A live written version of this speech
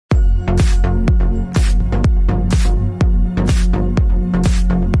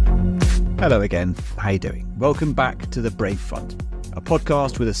Hello again, how you doing? Welcome back to The Brave Front, a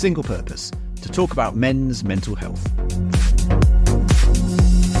podcast with a single purpose, to talk about men's mental health.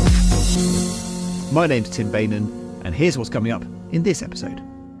 My name's Tim Bainan, and here's what's coming up in this episode.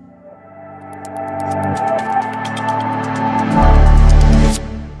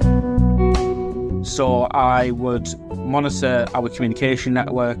 So I would monitor our communication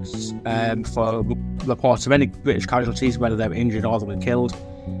networks for reports of any British casualties, whether they were injured or they were killed.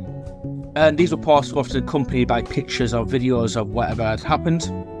 And these reports were often accompanied by pictures or videos of whatever had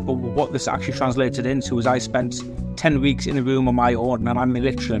happened. But what this actually translated into was I spent 10 weeks in a room on my own, and I'm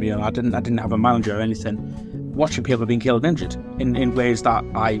literally, I didn't have a manager or anything, watching people being killed and injured in ways that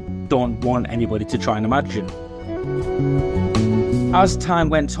I don't want anybody to try and imagine. As time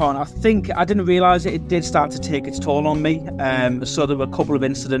went on, I think I didn't realise it did start to take its toll on me. So there were a couple of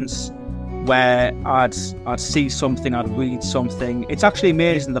incidents where I'd see something, I'd read something. It's actually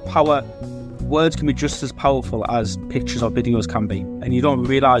amazing the power. Words can be just as powerful as pictures or videos can be, and you don't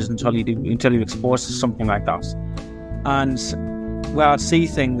realise until you're exposed to something like that. And where I'd see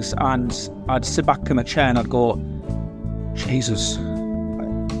things and I'd sit back in my chair and I'd go, Jesus,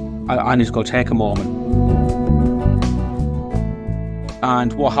 I need to go take a moment.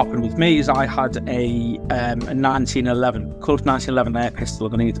 And what happened with me is I had a 1911 Colt 1911 air pistol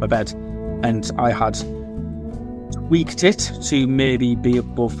underneath my bed, and I had tweaked it to maybe be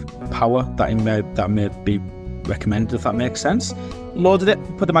above power that may be recommended, if that makes sense. Loaded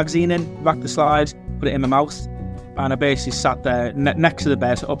it, put the magazine in, racked the slide, put it in my mouth, and I basically sat there next to the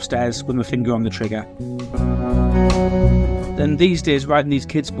bed upstairs with my finger on the trigger. Then these days, writing these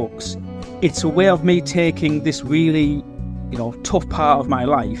kids' books, it's a way of me taking this really, tough part of my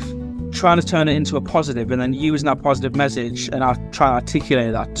life, trying to turn it into a positive, and then using that positive message, and I try to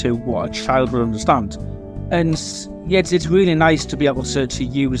articulate that to what a child will understand. And yeah, it's really nice to be able to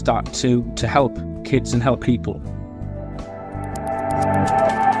use that to help kids and help people.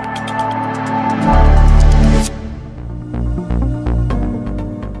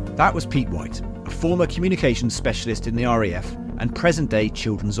 That was Pete White, a former communications specialist in the RAF and present-day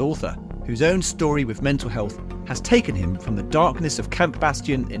children's author, whose own story with mental health has taken him from the darkness of Camp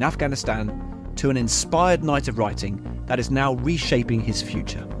Bastian in Afghanistan to an inspired night of writing that is now reshaping his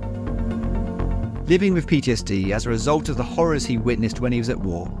future. Living with PTSD as a result of the horrors he witnessed when he was at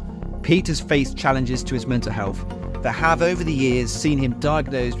war, Pete has faced challenges to his mental health that have over the years seen him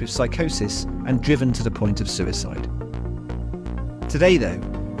diagnosed with psychosis and driven to the point of suicide. Today though,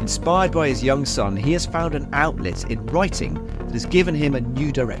 inspired by his young son, he has found an outlet in writing that has given him a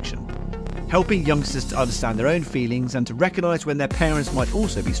new direction, helping youngsters to understand their own feelings and to recognise when their parents might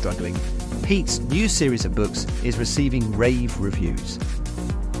also be struggling. Pete's new series of books is receiving rave reviews.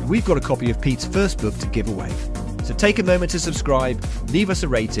 We've got a copy of Pete's first book to give away. So take a moment to subscribe, leave us a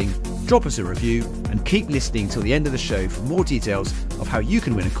rating, drop us a review, and keep listening till the end of the show for more details of how you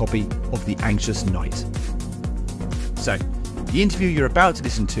can win a copy of The Anxious Night. So, the interview you're about to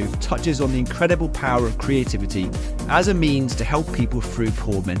listen to touches on the incredible power of creativity as a means to help people through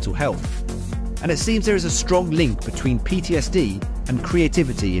poor mental health. And it seems there is a strong link between PTSD and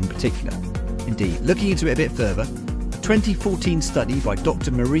creativity in particular. Indeed, looking into it a bit further, a 2014 study by Dr.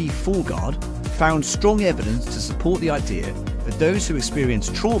 Marie Forgard found strong evidence to support the idea that those who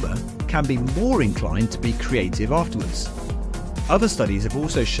experience trauma can be more inclined to be creative afterwards. Other studies have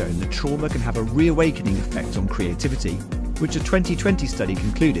also shown that trauma can have a reawakening effect on creativity, which a 2020 study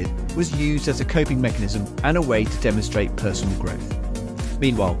concluded was used as a coping mechanism and a way to demonstrate personal growth.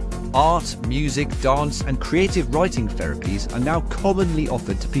 Meanwhile, art, music, dance, and creative writing therapies are now commonly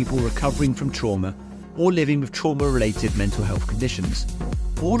offered to people recovering from trauma or living with trauma-related mental health conditions,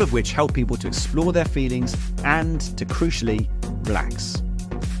 all of which help people to explore their feelings and to, crucially, relax.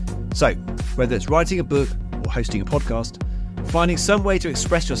 So, whether it's writing a book or hosting a podcast, finding some way to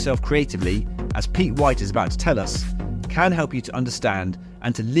express yourself creatively, as Pete White is about to tell us, can help you to understand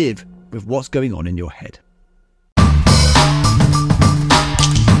and to live with what's going on in your head.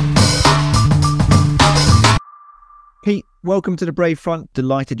 Pete, welcome to the Brave Front.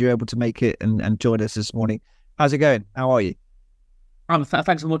 Delighted you're able to make it and join us this morning. How's it going? How are you?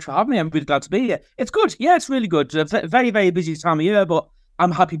 Thanks so much for having me. I'm really glad to be here. It's good. Yeah, it's really good. Very, very busy time of year, but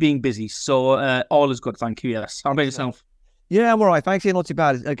I'm happy being busy. So all is good. Thank you. Yes. How about yourself? Yeah, I'm all right. Thanks. Yeah, not too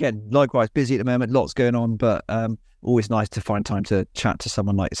bad. Again, likewise, busy at the moment. Lots going on, but always nice to find time to chat to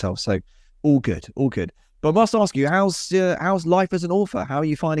someone like yourself. So all good, all good. But I must ask you, how's life as an author? How are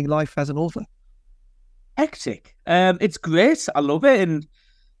you finding life as an author? Hectic. It's great. I love it, and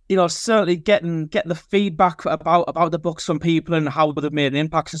certainly getting the feedback about the books from people and how they've made an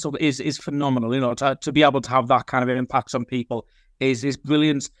impact and stuff is phenomenal. To be able to have that kind of impact on people is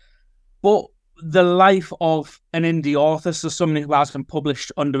brilliant. But the life of an indie author, so somebody who has been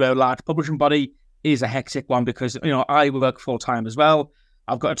published under a large publishing body, is a hectic one because, I work full time as well.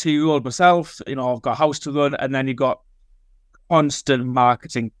 I've got a 2-year-old myself, I've got a house to run, and then you've got constant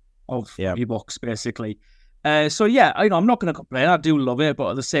marketing of your books, basically. So yeah, I'm not going to complain. I do love it, but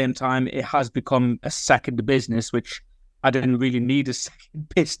at the same time, it has become a second business, which I didn't really need a second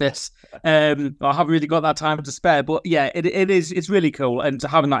business. I haven't really got that time to spare. But yeah, it's really cool, and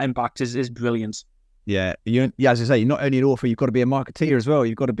having that impact is brilliant. Yeah, as I say, you're not only an author, you've got to be a marketeer as well.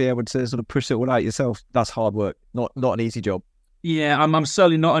 You've got to be able to sort of push it all out yourself. That's hard work, not an easy job. Yeah, I'm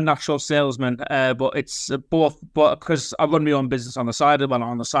certainly not a natural salesman, but it's both. But because I run my own business on the side,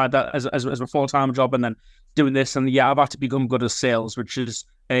 that as a full-time job, and then doing this, and yeah, I've had to become good at sales, which is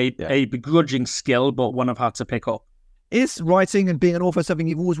a begrudging skill, but one I've had to pick up. Is writing and being an author something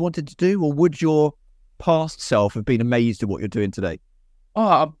you've always wanted to do, or would your past self have been amazed at what you're doing today?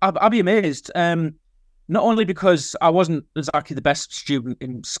 Oh, I'd be amazed. Not only because I wasn't exactly the best student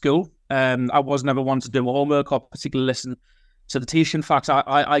in school, I was never one to do homework or particularly listen to the teacher. In fact,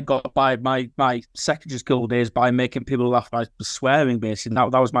 I got by my secondary school days by making people laugh by swearing, basically.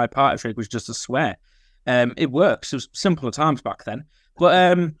 That was my party trick, was just to swear. It works. It was simpler times back then.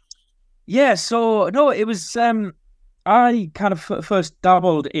 But yeah, so no, it was... I kind of first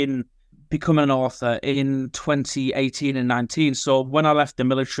dabbled in becoming an author in 2018 and 19. So when I left the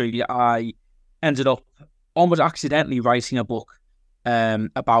military, I ended up almost accidentally writing a book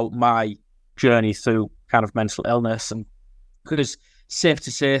about my journey through kind of mental illness. And because, safe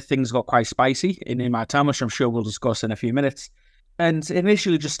to say, things got quite spicy in my time, which I'm sure we'll discuss in a few minutes. And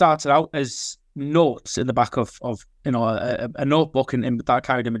initially just started out as notes in the back of a notebook and that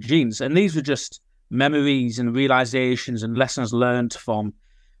carried in my jeans. And these were just memories and realizations and lessons learned from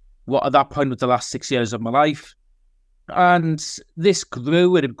what at that point was the last 6 years of my life. And this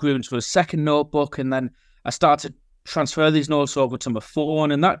grew, and it grew into a second notebook, and then I started to transfer these notes over to my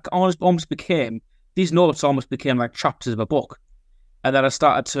phone, and that almost became, these notes almost became like chapters of a book. And then I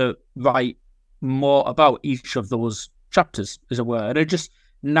started to write more about each of those chapters, as it were, and it just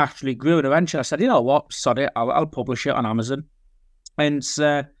naturally grew. And eventually I said, you know what, sod it, I'll publish it on Amazon. And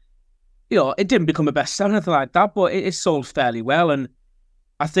it didn't become a bestseller or anything like that, but it sold fairly well. And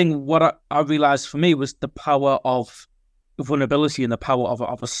I think what I realized for me was the power of vulnerability and the power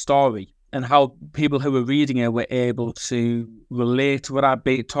of a story, and how people who were reading it were able to relate to what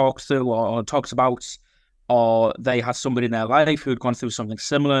I'd talked through or talked about, or they had somebody in their life who had gone through something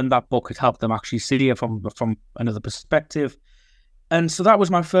similar, and that book had helped them actually see it from another perspective. And so that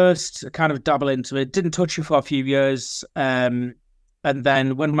was my first kind of dabble into it. Didn't touch it for a few years. And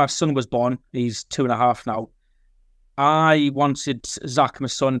then when my son was born, he's 2.5 now, I wanted Zach, my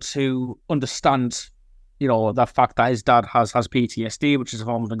son, to understand, the fact that his dad has PTSD, which is a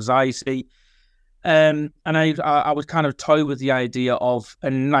form of anxiety. And I would kind of toy with the idea of a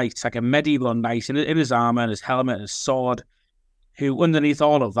knight, like a medieval knight, in his armour and his helmet and his sword, who underneath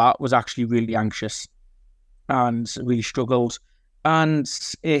all of that was actually really anxious and really struggled. And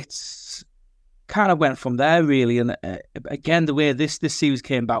it's kind of went from there, really. And again, the way this series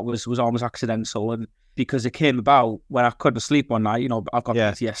came about was almost accidental, and because it came about when I couldn't sleep one night. I've got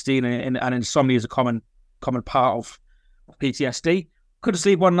PTSD, and insomnia is a common part of PTSD. Couldn't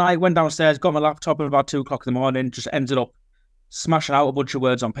sleep one night, went downstairs, got my laptop at about 2:00 in the morning, just ended up smashing out a bunch of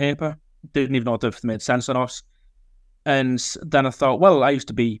words on paper. Didn't even know if they made sense or not. And then I thought, well, I used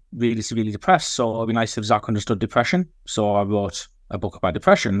to be really severely depressed, so it'd be nice if Zach understood depression. So I wrote a book about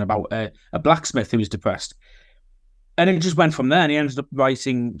depression, about a blacksmith who was depressed. And it just went from there, and he ended up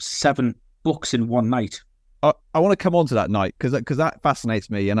writing 7 books in one night. I want to come on to that night because that fascinates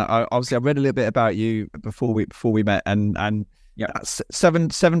me. And I obviously I read a little bit about you before we met, and yeah,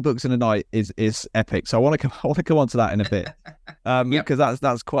 seven books in a night is epic. So I want to come on to that in a bit, because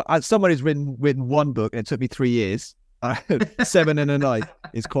that's quite. As someone who's written one book, and it took me 3 years. 7 in a night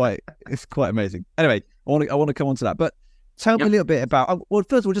is quite amazing. Anyway, I want to come on to that, but tell me a little bit about. Well,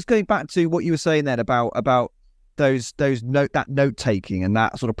 first of all, just going back to what you were saying then about that note taking and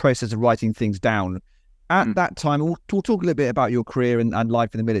that sort of process of writing things down. At that time, we'll talk a little bit about your career and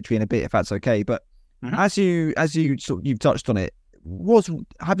life in the military in a bit, if that's okay. But as you've touched on it,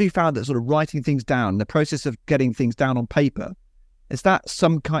 have you found that sort of writing things down, the process of getting things down on paper, is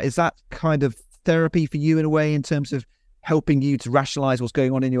that kind of therapy for you in a way, in terms of helping you to rationalize what's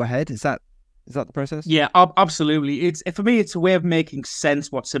going on in your head? Is that the process? Yeah, absolutely. For me, it's a way of making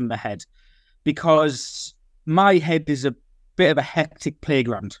sense what's in my head, because my head is a bit of a hectic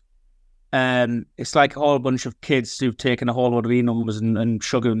playground. It's like a whole bunch of kids who've taken a whole lot of E-numbers and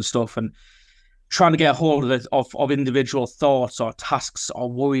sugar and stuff, and trying to get a hold of it, of individual thoughts or tasks or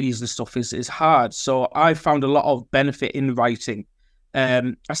worries and stuff is hard. So I found a lot of benefit in writing.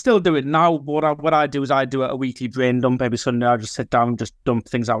 I still do it now, but what I do is I do a weekly brain dump every Sunday. I just sit down and just dump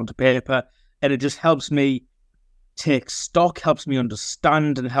things out onto paper, and it just helps me take stock, helps me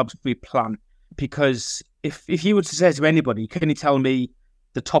understand, and helps me plan. Because if you were to say to anybody, can you tell me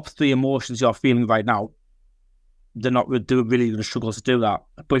the top 3 emotions you're feeling right now? They're really going to struggle to do that.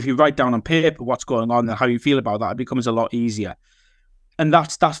 But if you write down on paper what's going on and how you feel about that, it becomes a lot easier. And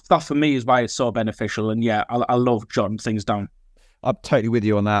that for me is why it's so beneficial. And yeah, I love jotting things down. I'm totally with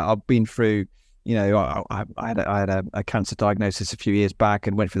you on that. I've been through, I had a cancer diagnosis a few years back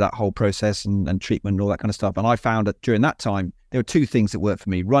and went through that whole process and treatment and all that kind of stuff. And I found that during that time, there were 2 things that worked for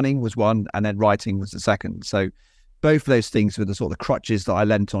me. Running was one, and then writing was the second. So both of those things were the sort of crutches that I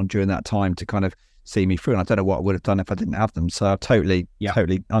lent on during that time to kind of see me through. And I don't know what I would have done if I didn't have them. So I totally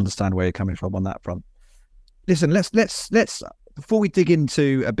understand where you're coming from on that front. Listen, let's before we dig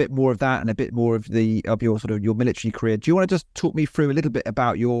into a bit more of that and a bit more of your sort of your military career, do you want to just talk me through a little bit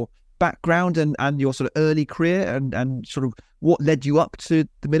about your background and your sort of early career and sort of what led you up to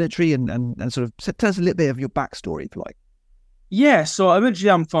the military and sort of tell us a little bit of your backstory, if you like? Yeah, so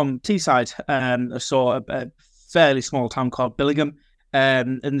originally I'm from Teesside, so a fairly small town called Billingham.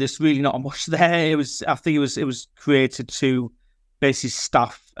 And there's really not much there. I think it was created to basically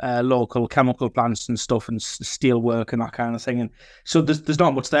staff local chemical plants and stuff and steel work and that kind of thing. And so there's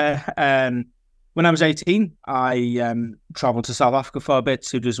not much there. When I was 18, I travelled to South Africa for a bit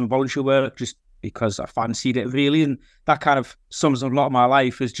to do some voluntary work just because I fancied it really. And that kind of sums up a lot of my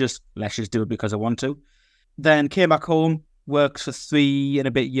life is just, let's just do it because I want to. Then came back home, worked for 3 and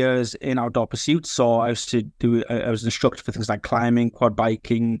a bit years in outdoor pursuits. So I was an instructor for things like climbing, quad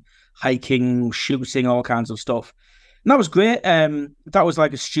biking, hiking, shooting, all kinds of stuff. And that was great. That was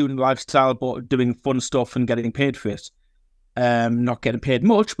like a student lifestyle, but doing fun stuff and getting paid for it. Not getting paid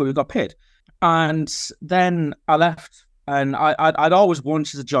much, but we got paid. And then I left, and I'd always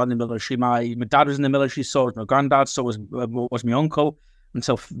wanted to join the military. My dad was in the military, so was my granddad, so was my uncle,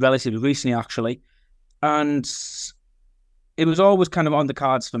 until relatively recently, actually. And it was always kind of on the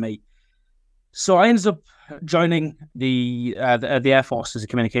cards for me. So I ended up joining the Air Force as a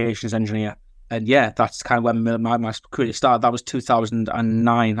communications engineer. And yeah, that's kind of when my career started. That was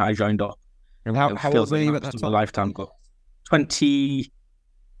 2009 I joined up. And how old were you at that time? A lifetime ago.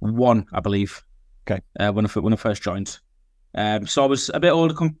 21, I believe. Okay. When I first joined. So I was a bit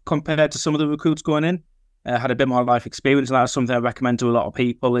older compared to some of the recruits going in. Had a bit more life experience, and that's something I recommend to a lot of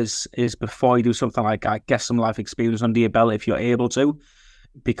people is before you do something like that, get some life experience under your belt if you're able to,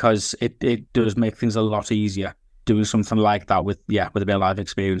 because it does make things a lot easier doing something like that with a bit of life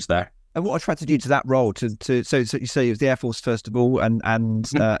experience there. And what attracted you to that role? So you say it was the Air Force first of all, and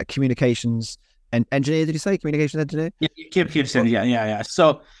communications and engineer. Did you say communications engineer? Yeah, communications engineer. Yeah.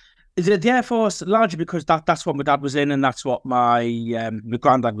 So the Air Force largely because that's what my dad was in, and that's what my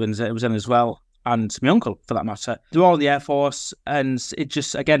granddad was in as well, and my uncle for that matter. They were all in the Air Force, and it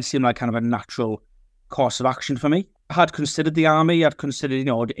just again seemed like kind of a natural course of action for me. I had considered the army. I'd considered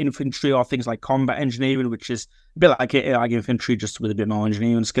the infantry or things like combat engineering, which is a bit like infantry, just with a bit more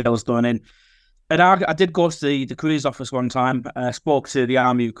engineering skills thrown in. And I did go to the careers office one time. Spoke to the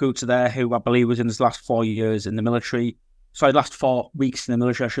army recruiter there, who I believe was in his last 4 years in the military. Sorry, last 4 weeks in the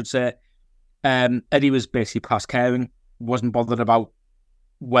military, I should say. And he was basically past caring, wasn't bothered about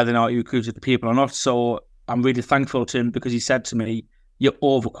whether or not he recruited the people or not. So I'm really thankful to him because he said to me, "You're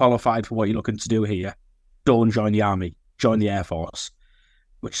overqualified for what you're looking to do here. Don't join the army, join the Air Force,"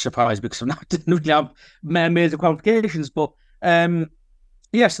 which surprised me because I didn't really have major qualifications. But so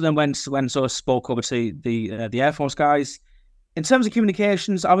then when I spoke over to the Air Force guys, in terms of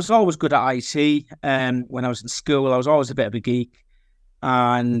communications, I was always good at IT. When I was in school, I was always a bit of a geek,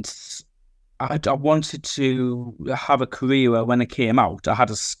 and I wanted to have a career where when I came out, I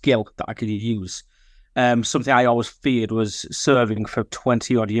had a skill that I could use. Something I always feared was serving for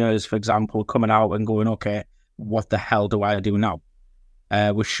 20 odd years, for example, coming out and going, okay, what the hell do I do now?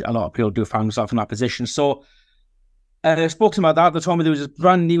 Which a lot of people do find themselves in that position. So I spoke to them about that. They told me there was a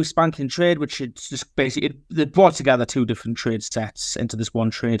brand new spanking trade, which it's just basically, they brought together 2 different trade sets into this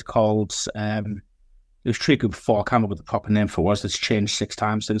one trade called, it was Trade Group 4, I can't remember what the proper name for it was. It's changed 6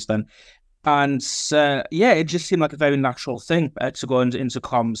 times since then. And it just seemed like a very natural thing to go into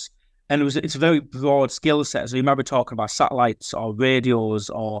comms. And it's a very broad skill set. So you might be talking about satellites or radios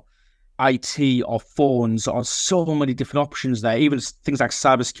or IT or phones or so many different options there. Even things like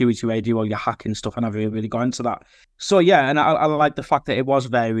cybersecurity radio or your hacking stuff. I never really got into that. So yeah, and I like the fact that it was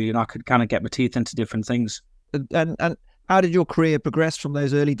varied and I could kind of get my teeth into different things. And How did your career progress from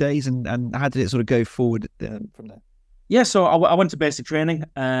those early days, and how did it sort of go forward from there? Yeah, so I went to basic training.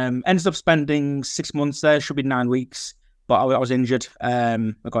 Ended up spending 6 months there. Should be 9 weeks, but I was injured.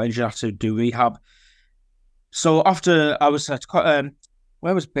 I got injured after to do rehab. So after I was at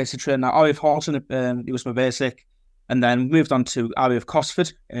where was basic training? At RAF Horton, it was my basic, and then moved on to RAF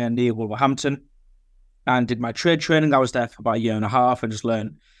Cosford near Wolverhampton, and did my trade training. I was there for about a year and a half, and just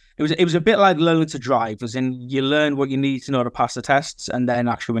learned. It was a bit like learning to drive, as in you learn what you need to know to pass the tests, and then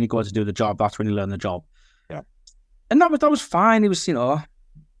actually when you go to do the job, that's when you learn the job. Yeah, and that was fine. It was, I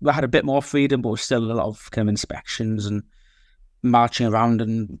had a bit more freedom, but it was still a lot of kind of inspections and marching around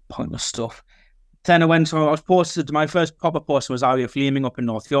and pointless stuff. Then I was posted. My first proper post was RAF Leaming up in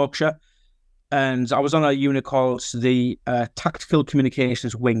North Yorkshire, and I was on a unit called the Tactical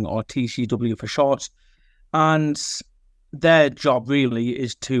Communications Wing, or TCW for short, and their job really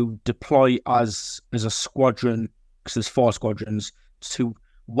is to deploy as a squadron, because there's 4 squadrons, to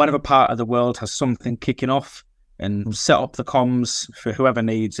whatever part of the world has something kicking off, and set up the comms for whoever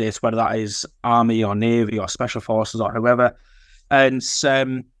needs it, whether that is Army or Navy or Special Forces or whoever, and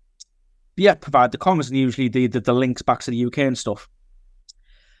provide the comms and usually the links back to the UK and stuff.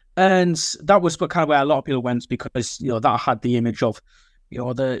 And that was kind of where a lot of people went, because that had the image of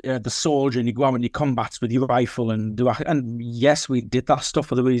the soldier, and you go out and you combat with your rifle and yes, we did that stuff,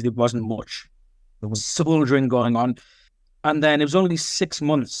 but there wasn't much. There was soldiering going on. And then it was only 6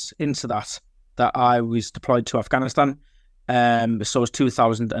 months into that I was deployed to Afghanistan. So it was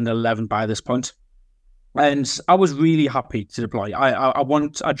 2011 by this point. And I was really happy to deploy.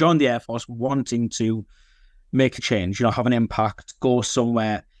 I joined the Air Force wanting to make a change, have an impact, go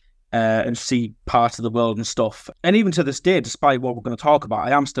somewhere and see part of the world and stuff. And even to this day, despite what we're going to talk about,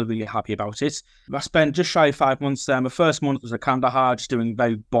 I am still really happy about it. I spent just shy of 5 months there. My first month was at Kandahar, just doing a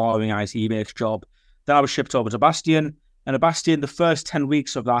very boring IT-based job. Then I was shipped over to Bastian. And at Bastian, the first 10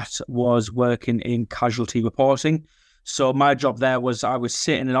 weeks of that was working in casualty reporting. So my job there was I was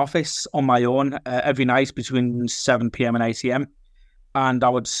sitting in an office on my own every night between 7 p.m. and 8 a.m. And I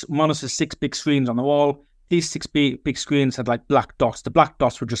would monitor 6 big screens on the wall. These 6 big screens had like black dots. The black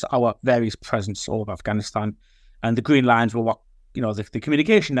dots were just our various presence over Afghanistan. And the green lines were what, the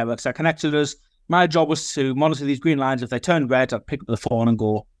communication networks that connected us. My job was to monitor these green lines. If they turned red, I'd pick up the phone and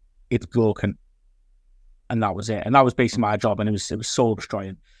go, it's broken. And that was it. And that was basically my job. And it was soul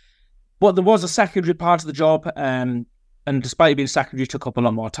destroying. But there was a secondary part of the job. And despite it being secondary, it took up a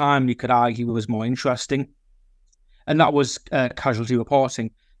lot more time. You could argue it was more interesting. And that was casualty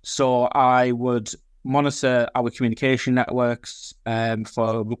reporting. So I would monitor our communication networks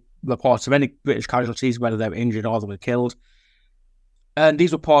for reports of any British casualties, whether they were injured or they were killed. And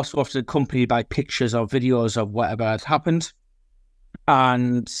these reports were often accompanied by pictures or videos of whatever had happened.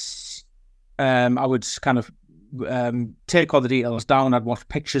 And I would kind of take all the details down. I'd watch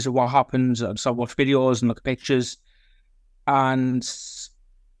pictures of what happened. So I'd watch videos and look at pictures. And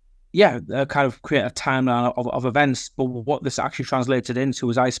kind of create a timeline of events. But what this actually translated into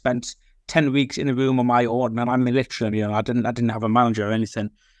was I spent 10 weeks in a room on my own, and I'm literally, I didn't have a manager or anything,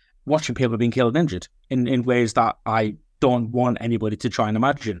 watching people being killed and injured in ways that I don't want anybody to try and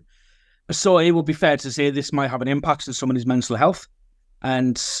imagine. So it would be fair to say this might have an impact on somebody's mental health.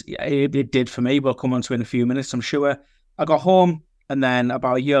 And it did for me. We'll come on to it in a few minutes, I'm sure. I got home, and then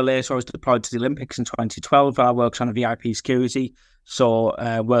about a year later, I was deployed to the Olympics in 2012. I worked on a VIP security. So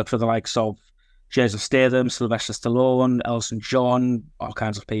worked for the likes of Jason Statham, Sylvester Stallone, Elton John, all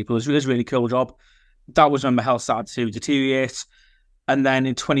kinds of people. It was a really cool job. That was when my health started to deteriorate. And then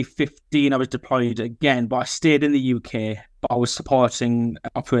in 2015, I was deployed again, but I stayed in the UK, but I was supporting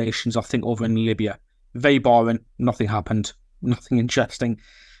operations, I think, over in Libya. Very boring. Nothing happened. Nothing interesting.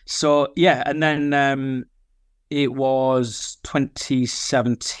 So, yeah, and then it was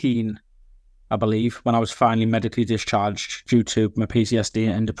 2017, I believe, when I was finally medically discharged due to my PTSD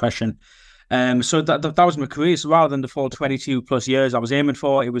and depression. So that was my career. So rather than the full 22 plus years I was aiming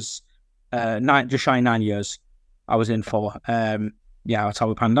for, it was just shy 9 years I was in for. That's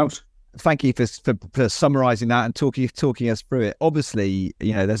how it panned out. Thank you for summarising that and talking us through it. Obviously,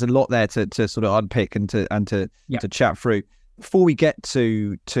 there's a lot there to sort of unpick and to chat through. Before we get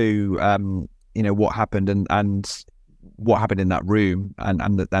to what happened and what happened in that room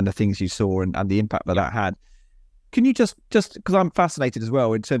and the things you saw and the impact that had, can you just because I'm fascinated as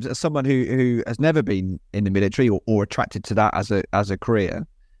well in terms of someone who has never been in the military or attracted to that as a career.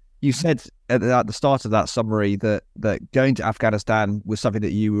 You said at the start of that summary that going to Afghanistan was something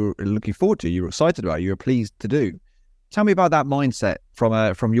that you were looking forward to, you were excited about, you were pleased to do. Tell me about that mindset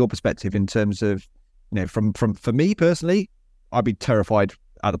from your perspective in terms of, for me personally, I'd be terrified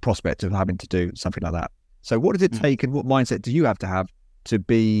at the prospect of having to do something like that. So what does it take, and what mindset do you have to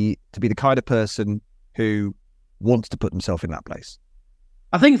be the kind of person who wants to put himself in that place?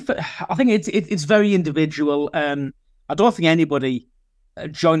 I think it's very individual. I don't think anybody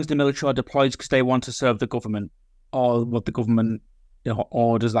joins the military or deploys because they want to serve the government or what the government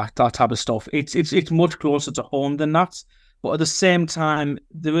orders, that type of stuff. It's much closer to home than that. But at the same time,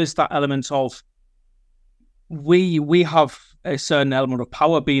 there is that element of we have a certain element of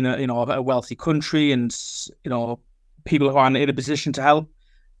power, being a wealthy country, and people who are in a position to help.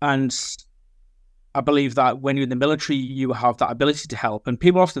 And I believe that when you're in the military, you have that ability to help. And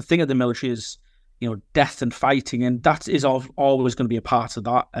people often think of the military as death and fighting, and that is always going to be a part of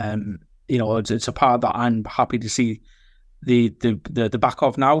that. It's a part that I'm happy to see the back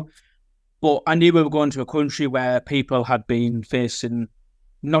of now. But I knew we were going to a country where people had been facing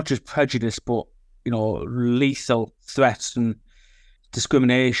not just prejudice, but lethal threats and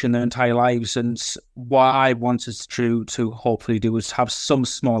discrimination their entire lives. And what I wanted to hopefully do was have some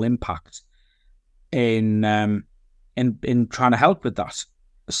small impact in trying to help with that.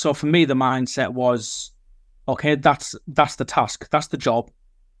 So for me, the mindset was, okay, that's the task, that's the job.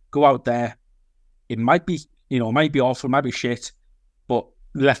 Go out there. It might be awful, it might be shit, but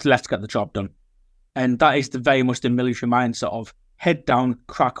let's get the job done. And that is very much the military mindset of head down,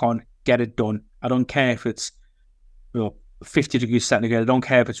 crack on, get it done. I don't care if it's 50 degrees centigrade. I don't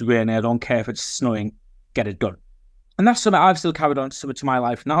care if it's raining. I don't care if it's snowing. Get it done. And that's something I've still carried on to my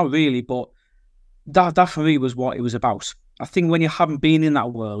life now, really. But that for me was what it was about. I think when you haven't been in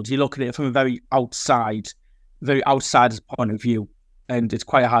that world, you look at it from a very outsider's point of view. And it's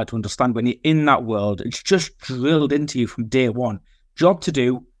quite hard to understand when you're in that world. It's just drilled into you from day one. Job to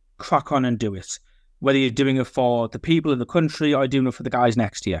do, crack on and do it. Whether you're doing it for the people in the country or you're doing it for the guys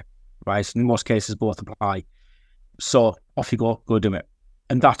next to you, right? In most cases, both apply. So off you go do it.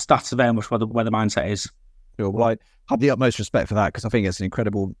 And that's very much where the mindset is. Sure. Well, I have the utmost respect for that, because I think it's an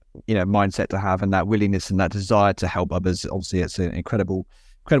incredible, mindset to have, and that willingness and that desire to help others. Obviously, it's an incredible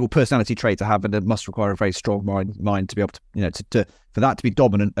personality trait to have, and it must require a very strong mind to be able to, for that to be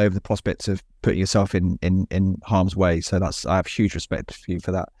dominant over the prospects of putting yourself in harm's way. So I have huge respect for you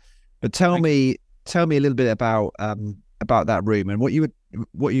for that. But tell me a little bit about that room, and what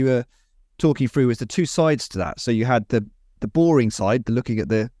you were talking through was the two sides to that. So you had the boring side, the looking at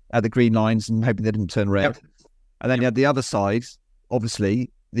the green lines and hoping they didn't turn red. Yep. And then you had the other side, obviously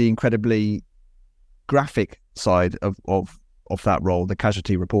the incredibly graphic side of that role, the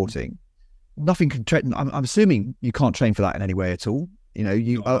casualty reporting. Nothing can train. I'm assuming you can't train for that in any way at all.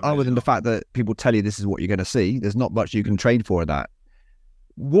 Other than the fact that people tell you this is what you're going to see, there's not much you can train for in that.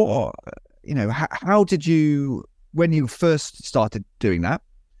 How did you, when you first started doing that,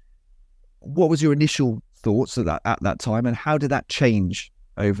 what was your initial thoughts at that time, and how did that change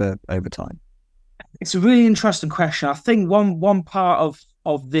over time? It's a really interesting question. I think one part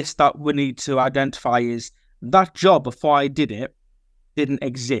of this that we need to identify is that job before I did it didn't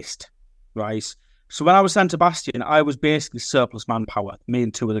exist, right? So when I was sent to Bastian, I was basically surplus manpower, me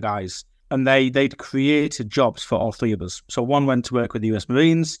and two of the guys, and they'd created jobs for all three of us. So one went to work with the US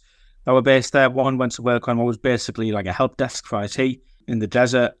Marines that were based there. One went to work on what was basically like a help desk for IT in the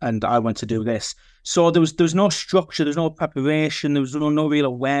desert, and I went to do this. So there was no structure, there was no preparation, there was no real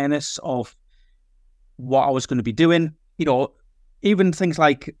awareness of what I was going to be doing. Even things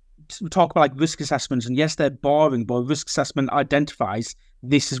like, we talk about like risk assessments, and yes, they're boring, but risk assessment identifies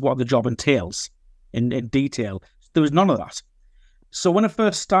this is what the job entails in detail. There was none of that. So when I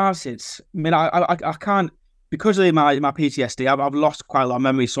first started, I can't, because of my PTSD, I've lost quite a lot of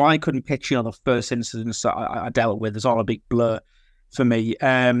memory, so I couldn't picture the first incidents that I dealt with. It's all a big blur for me.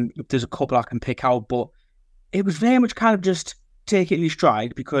 There's a couple I can pick out, but it was very much kind of just take it in your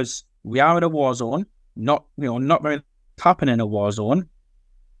stride, because we are in a war zone, not very happening in a war zone.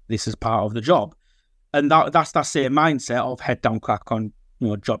 This is part of the job. And that's that same mindset of head down, crack on,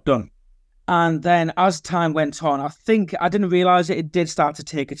 job done. And then as time went on, I think I didn't realise it did start to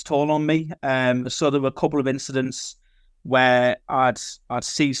take its toll on me. So there were a couple of incidents where I'd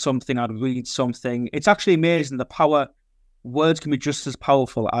see something, I'd read something. It's actually amazing the power. Words can be just as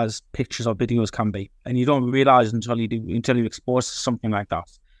powerful as pictures or videos can be, and you don't realise until you're exposed to something like that.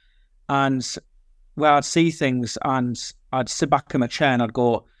 And where I'd see things, and I'd sit back in my chair and I'd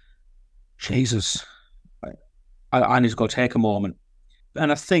go, Jesus, I need to go take a moment.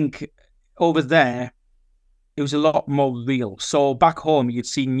 And I think over there, it was a lot more real. So back home, you'd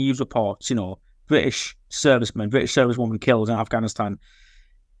see news reports, British servicemen, British servicewoman killed in Afghanistan,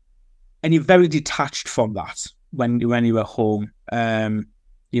 and you're very detached from that when you were home, in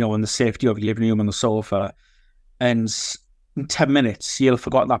the safety of your living room on the sofa, and in 10 minutes, you'll have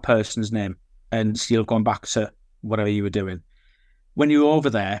forgotten that person's name. and you're going back to whatever you were doing. When you're over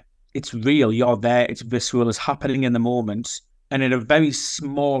there, it's real. You're there. It's visceral. It's happening in the moment. And in a very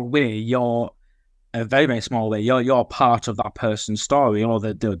small way, you're part of that person's story. They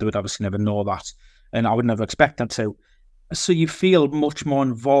would obviously never know that. And I would never expect them to. So you feel much more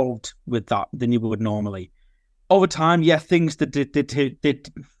involved with that than you would normally. Over time, yeah, things did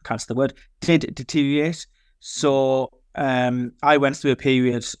deteriorate. So I went through a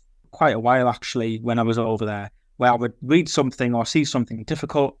period, quite a while actually, when I was over there, where I would read something or see something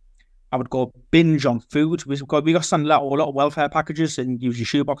difficult. I would go binge on food. We got sent a lot of welfare packages and use your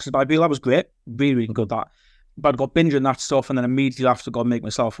shoeboxes by people. That was great, really, really good that. But I'd go binge on that stuff and then immediately after go make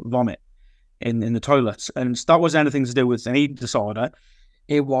myself vomit in the toilets. And that wasn't anything to do with an eating disorder.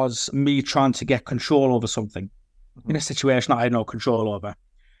 It was me trying to get control over something in a situation I had no control over.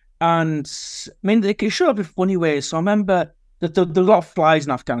 And I mean, it showed up in funny ways. So I remember that there were a lot of flies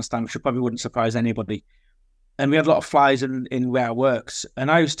in Afghanistan, which probably wouldn't surprise anybody. And we had a lot of flies in where I works.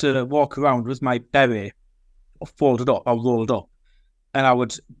 And I used to walk around with my beret folded up or rolled up. And I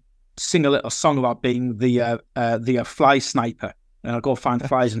would sing a little song about being the fly sniper. And I'd go find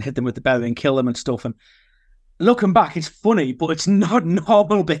flies and hit them with the beret and kill them and stuff. And looking back, it's funny, but it's not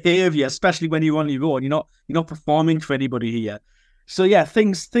normal behaviour, especially when you're on your own. You're not performing for anybody here. So yeah,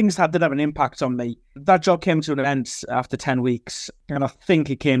 things did have an impact on me. That job came to an end after 10 weeks. And I think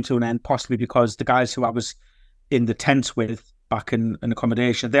it came to an end possibly because the guys who I was in the tent with back in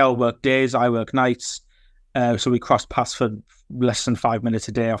accommodation, they all work days, I work nights. So we crossed paths for less than 5 minutes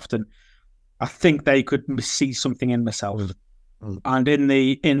a day often. I think they could see something in myself. And in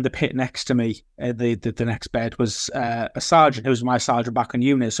the pit next to me, the next bed was a sergeant who was my sergeant back on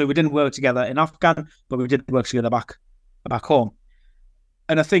unit. So we didn't work together in Afghan, but we did work together back home.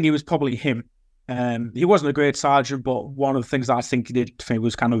 And I think it was probably him. He wasn't a great sergeant, but one of the things that I think he did for me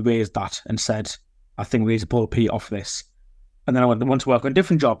was kind of raise that and said, I think we need to pull Pete off this. And then I went to work on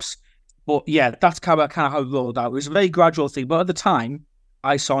different jobs. But yeah, that's kind of how it rolled out. It was a very gradual thing. But at the time,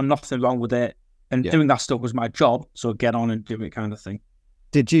 I saw nothing wrong with it. And doing that stuff was my job. So get on and do it kind of thing.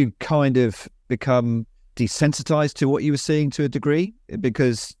 Did you kind of become desensitized to what you were seeing to a degree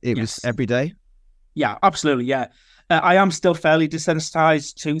because it was every day? Yeah, absolutely. Yeah. I am still fairly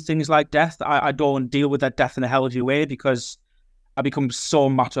desensitized to things like death. I don't deal with that death in a healthy way because I become so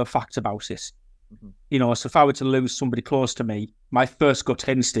matter of fact about it. Mm-hmm. So if I were to lose somebody close to me, my first gut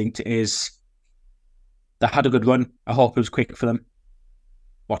instinct is they had a good run. I hope it was quick for them.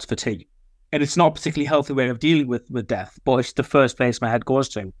 What's for tea? And it's not a particularly healthy way of dealing with death, but it's the first place my head goes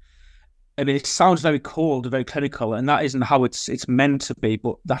to. I mean, it sounds very cold, very clinical, and that isn't how it's meant to be,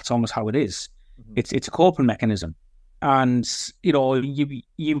 but that's almost how it is. Mm-hmm. It's a coping mechanism. And, you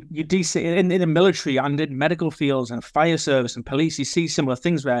in the military and in medical fields and fire service and police, you see similar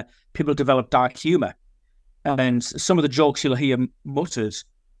things where people develop dark humour. And some of the jokes you'll hear muttered,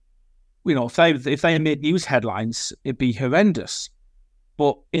 if they made news headlines, it'd be horrendous.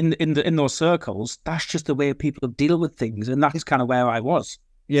 But in those circles, that's just the way people deal with things, and that's kind of where I was.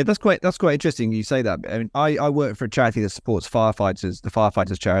 Yeah, that's quite interesting. You say that. I mean, I work for a charity that supports firefighters, the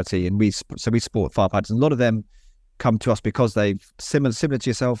firefighters charity, and we support firefighters. And a lot of them come to us because they've similar to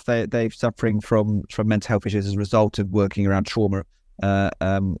yourself. They're suffering from mental health issues as a result of working around trauma.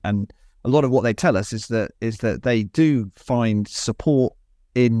 And a lot of what they tell us is that they do find support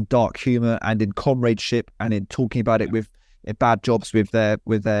in dark humor and in comradeship and in talking about it with bad jobs with their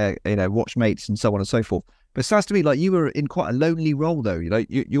watchmates and so on and so forth. But it sounds to me like you were in quite a lonely role, though.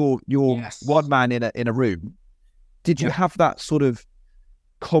 You're yes. One man in a room. Did you have that sort of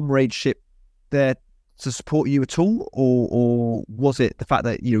comradeship there to support you at all, or was it the fact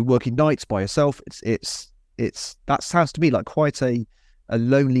that you're working nights by yourself? It's that sounds to me like quite a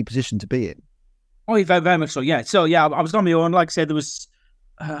lonely position to be in. Oh, very, very much so. Yeah. So yeah, I was on my own. Like I said, there was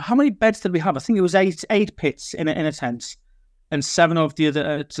how many beds did we have? I think it was eight pits in a tent. And 7 of the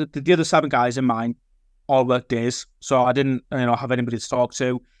other 7 guys in mine all worked days, so I didn't have anybody to talk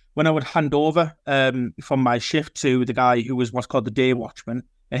to. When I would hand over from my shift to the guy who was what's called the day watchman,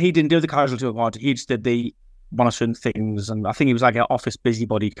 and he didn't do the casualty report, he just did the monitoring things, and I think he was like an office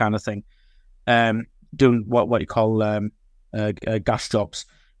busybody kind of thing, doing what you call gas jobs.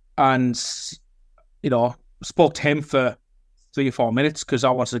 And spoke to him for 3 or 4 minutes because I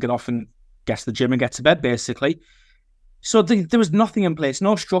wanted to get off and get to the gym and get to bed, basically. So there was nothing in place,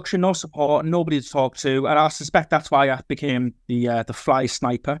 no structure, no support, nobody to talk to, and I suspect that's why I became the fly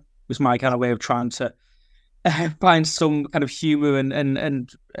sniper. It was my kind of way of trying to find some kind of humour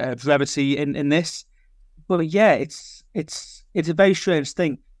and brevity in this. But yeah, it's a very strange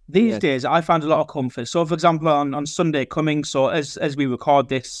thing. These days, I found a lot of comfort. So, for example, on Sunday coming, so as we record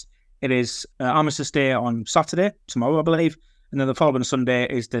this, it is Armistice Day on Saturday, tomorrow, I believe, and then the following Sunday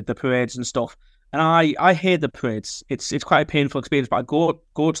is the parades and stuff. And I hate the parades. It's quite a painful experience, but I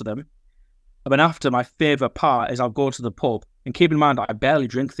go to them. And then after, my favourite part is I'll go to the pub. And keep in mind, I barely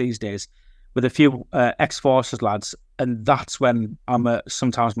drink these days, with a few ex-forces lads, and that's when I'm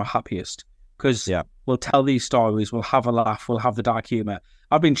sometimes my happiest. Because we'll tell these stories, we'll have a laugh, we'll have the dark humour.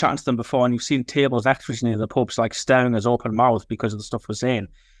 I've been chatting to them before, and you've seen tables extras near the pubs like staring us open mouth because of the stuff we're saying.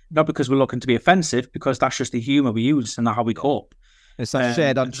 Not because we're looking to be offensive, because that's just the humour we use and how we cope. It's that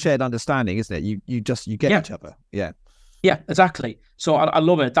shared understanding, isn't it? You get each other. Yeah. Yeah, exactly. So I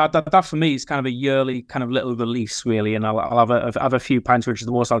love it. That for me is kind of a yearly kind of little release, really, and I'll have a few pints, which is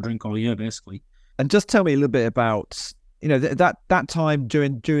the most I'll drink all year, basically. And just tell me a little bit about that time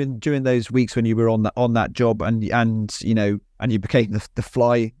during those weeks when you were on that job, and you became the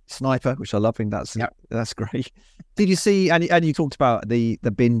fly sniper, which I love. I think that's great. Did you see? And you talked about the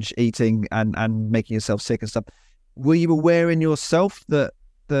binge eating and making yourself sick and stuff. Were you aware in yourself that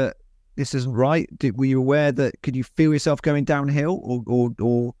this isn't right? Were you aware that, could you feel yourself going downhill,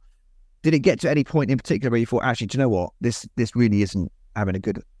 or did it get to any point in particular where you thought, actually, do you know what, this really isn't having a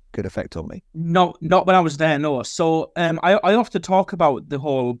good effect on me? No, not when I was there, no. So I often talk about the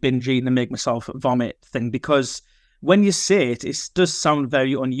whole binge eating and make myself vomit thing, because when you say it, it does sound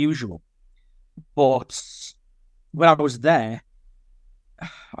very unusual. But when I was there,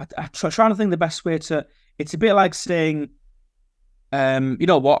 I'm trying to think the best way to... It's a bit like saying, you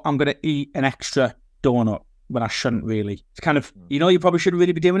know what, I'm going to eat an extra donut when I shouldn't really. It's kind of, you probably shouldn't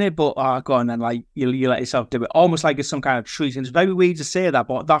really be doing it, but go on, and like you let yourself do it. Almost like it's some kind of treat. And it's very weird to say that,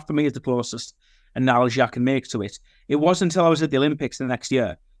 but that for me is the closest analogy I can make to it. It wasn't until I was at the Olympics the next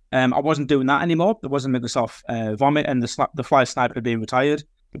year. I wasn't doing that anymore. I wasn't making myself vomit, and the fly sniper had been retired.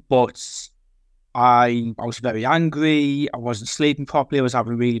 But I was very angry. I wasn't sleeping properly. I was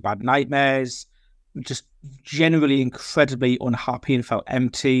having really bad nightmares. Just generally incredibly unhappy, and felt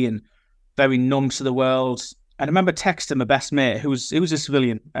empty and very numb to the world. And I remember texting my best mate, who was a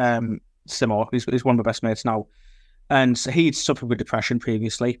civilian, Simo. He's one of my best mates now, and so he'd suffered with depression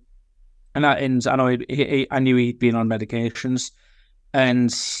previously, and I know I knew he'd been on medications,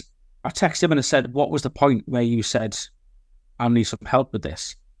 and I texted him and I said, "What was the point where you said I need some help with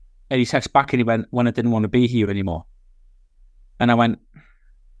this?" And he texted back and he went, "When I didn't want to be here anymore." And I went,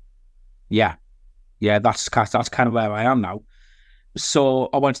 "Yeah, that's kind of where I am now." So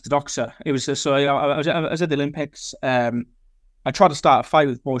I went to the doctor. It was I was at the Olympics. I tried to start a fight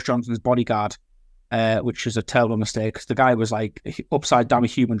with Boris Johnson's bodyguard, which was a terrible mistake, because the guy was like upside down a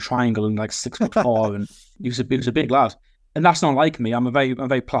human triangle and like 6'4", and he was a big lad. And that's not like me. I'm a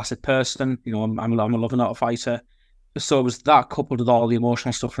very placid person. I'm a loving, not a fighter. So it was that, coupled with all the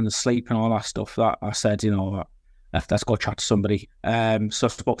emotional stuff and the sleep and all that stuff, that I said, let's go chat to somebody. So I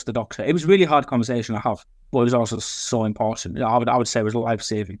spoke to the doctor. It was a really hard conversation to have, but it was also so important. I would say it was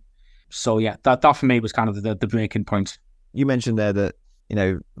life-saving. So yeah, that for me was kind of the breaking point. You mentioned there that,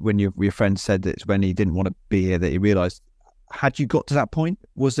 when your friend said that when he didn't want to be here, that he realised. Had you got to that point?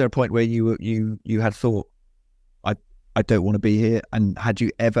 Was there a point where you had thought, I don't want to be here? And had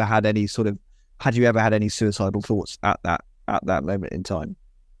you ever had any suicidal thoughts at that moment in time?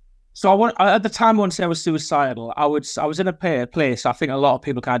 So at the time, I wouldn't say I was suicidal. I was in a place I think a lot of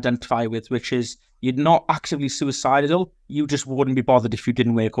people can identify with, which is you're not actively suicidal. You just wouldn't be bothered if you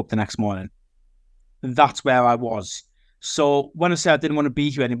didn't wake up the next morning. That's where I was. So when I say I didn't want to be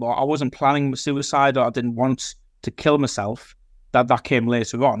here anymore, I wasn't planning suicide, or I didn't want to kill myself. That came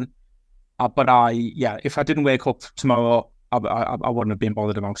later on. But if I didn't wake up tomorrow, I wouldn't have been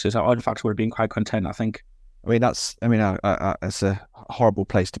bothered about it. I, in fact, would have been quite content, I think. That's a horrible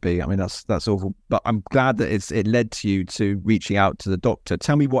place to be. that's awful. But I'm glad that it led to you to reaching out to the doctor.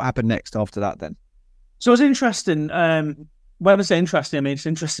 Tell me what happened next after that then. So it's interesting. When I say interesting, it's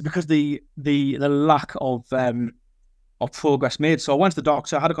interesting because the lack of progress made. So I went to the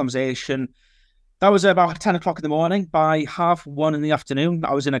doctor, I had a conversation. That was about 10 o'clock in the morning. By 1:30 in the afternoon,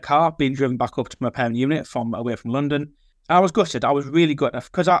 I was in a car being driven back up to my parent unit away from London. I was gutted. I was really gutted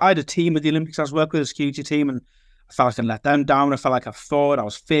because I had a team at the Olympics. I was working with a security team, and I felt I was going to let them down. I felt like I thought I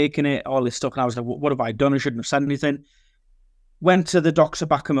was faking it, all this stuff. And I was like, what have I done? I shouldn't have said anything. Went to the doctor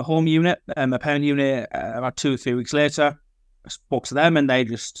back in my home unit, my parent unit, about 2 or 3 weeks later. I spoke to them, and they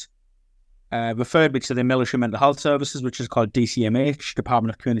just referred me to the Military Mental Health Services, which is called DCMH,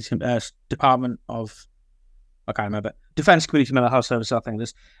 Defence Community Mental Health Services, I think it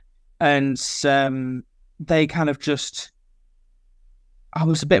is. And they kind of just... I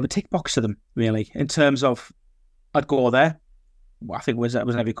was a bit of a tick box to them, really, in terms of I'd go there. I think it was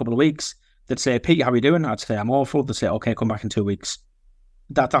every couple of weeks. They'd say, "Pete, how are you doing?" I'd say, "I'm awful." They'd say, "Okay, come back in 2 weeks."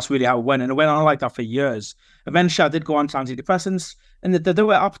 that's really how it went. And it went on like that for years. Eventually, I did go on to antidepressants, and they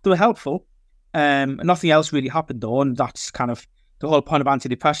were helpful. Nothing else really happened though, and that's kind of the whole point of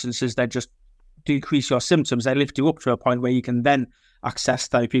antidepressants is they just decrease your symptoms. They lift you up to a point where you can then access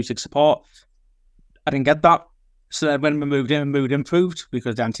therapeutic support. I didn't get that. So then when we moved in, mood improved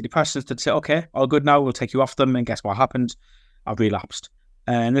because the antidepressants did say, okay, all good now, we'll take you off them. And guess what happened? I relapsed.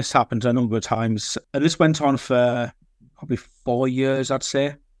 And this happened a number of times. And this went on for probably 4 years, I'd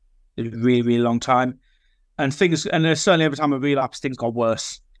say. It was a really, really long time. And certainly every time I relapsed, things got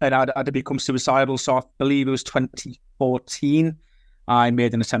worse. And I'd become suicidal. So I believe it was 2014. I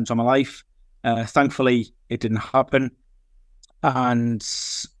made an attempt on my life. Thankfully, it didn't happen. And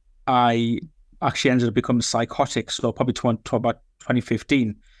I actually ended up becoming psychotic. So probably about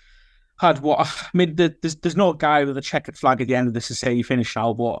 2015. There's no guy with a checkered flag at the end of this to say you finished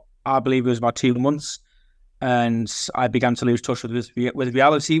now, but I believe it was about 2 months. And I began to lose touch with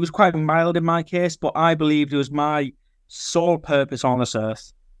reality. It was quite mild in my case, but I believed it was my sole purpose on this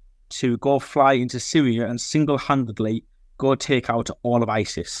earth to go fly into Syria and single-handedly go take out all of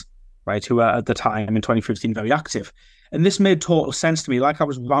ISIS, right, who were at the time in 2015 very active. And this made total sense to me, like I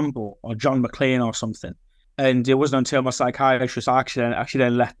was Rambo or John McClane or something. And it wasn't until my psychiatrist actually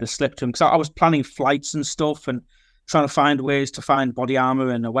then let this slip to him, because I was planning flights and stuff and trying to find ways to find body armor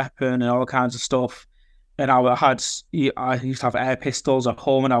and a weapon and all kinds of stuff. And I used to have air pistols at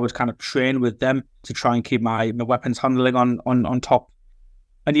home, and I was kind of trained with them to try and keep my weapons handling on top.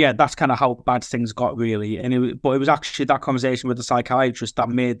 And yeah, that's kind of how bad things got, really. But it was actually that conversation with the psychiatrist that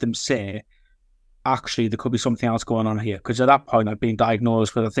made them say, actually, there could be something else going on here. Because at that point, I'd been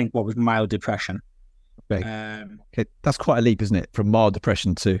diagnosed with, I think, what was mild depression. Okay. Okay, that's quite a leap, isn't it? From mild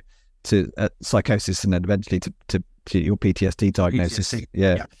depression to psychosis, and then eventually to your PTSD diagnosis. PTSD.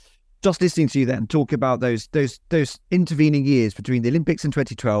 Yeah. Just listening to you then talk about those intervening years between the Olympics in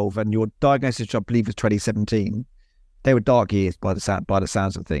 2012 and your diagnosis, which I believe was 2017. They were dark years by the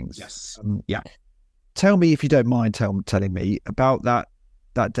sounds of things. Yes. Yeah. Tell me, if you don't mind, telling me about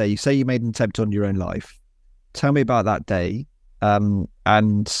that day. You say you made an attempt on your own life. Tell me about that day, and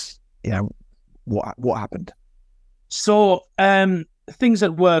what happened. So things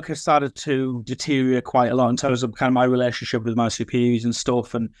at work have started to deteriorate quite a lot in terms of kind of my relationship with my superiors and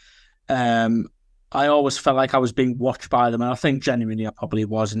stuff, and I always felt like I was being watched by them, and I think genuinely I probably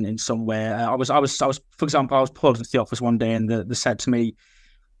was in some way. I was, for example, I was pulled into the office one day, and they said to me,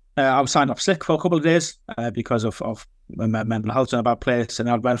 I was signed off sick for a couple of days because of my mental health in a bad place, and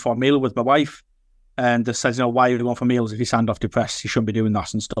I went for a meal with my wife, and they said, why are you going for meals if you signed off depressed? You shouldn't be doing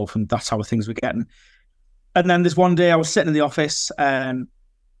that and stuff, and that's how things were getting. And then there's one day I was sitting in the office, and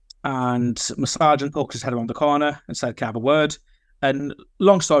my sergeant poked his head around the corner and said, can I have a word? And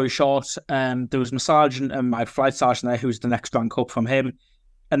long story short, there was my sergeant and my flight sergeant there, who was the next rank up from him.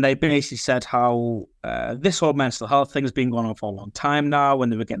 And they basically said how this whole mental health thing has been going on for a long time now,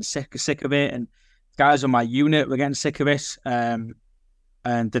 and they were getting sick of it. And guys on my unit were getting sick of it. And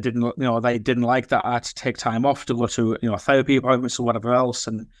they didn't like that I had to take time off to go to, therapy appointments or whatever else.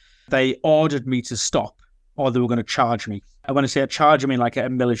 And they ordered me to stop, or they were going to charge me. And when I say a charge, I mean like a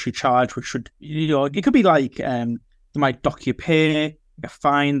military charge, which would, it could be like, they might dock your pay, a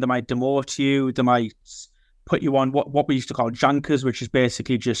fine, they might demote you, they might put you on what we used to call jankers, which is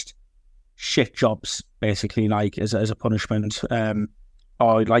basically just shit jobs, basically, like as a punishment.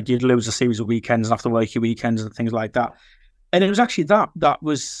 Or like you'd lose a series of weekends and have to work your weekends and things like that. And it was actually that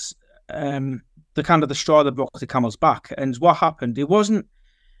was the kind of the straw that broke the camel's back. And what happened, it wasn't,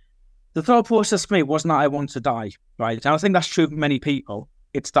 the thought process for me wasn't that I want to die, right? And I think that's true for many people.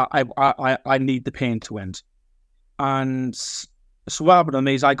 It's that I need the pain to end. And so what happened to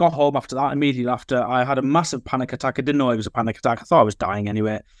me is I got home after that, immediately after. I had a massive panic attack. I didn't know it was a panic attack. I thought I was dying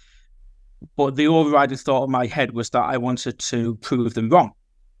anyway. But the overriding thought in my head was that I wanted to prove them wrong.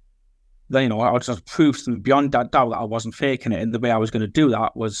 Then, I would just prove to them beyond that doubt that I wasn't faking it. And the way I was going to do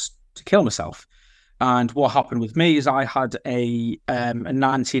that was to kill myself. And what happened with me is I had a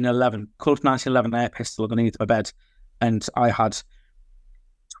 1911, Colt 1911 air pistol underneath my bed. And I had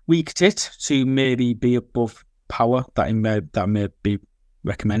tweaked it to maybe be above power that may be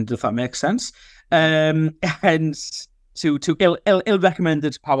recommended, if that makes sense, and to ill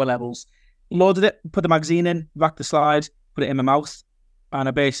recommended power levels. Loaded it, put the magazine in, racked the slide, put it in my mouth, and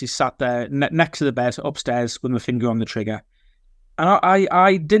I basically sat there next to the bed upstairs with my finger on the trigger. And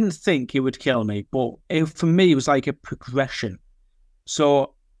I didn't think it would kill me, but for me it was like a progression.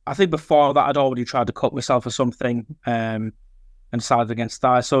 So I think before that I'd already tried to cut myself or something, and decided against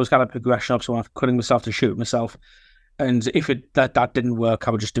that. So it was kind of progression up, so I'm cutting myself to shoot myself. And if that didn't work,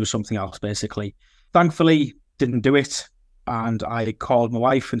 I would just do something else, basically. Thankfully, didn't do it. and I called my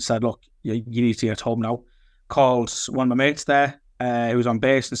wife and said, look, you need to get home now. Called one of my mates there, who was on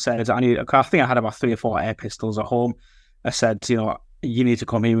base, and said, I think I had about 3 or 4 air pistols at home. I said, you need to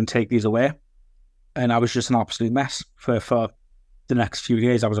come here and take these away. And I was just an absolute mess for the next few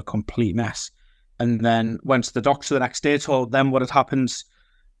days. I was a complete mess. And then went to the doctor the next day, told them what had happened,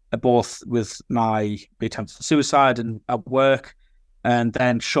 both with my attempt at suicide and at work. And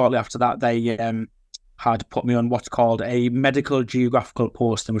then shortly after that, they had put me on what's called a medical geographical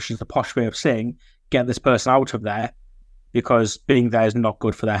posting, which is the posh way of saying, get this person out of there, because being there is not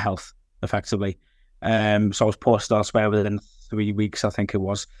good for their health, effectively. So I was posted elsewhere within 3 weeks, I think it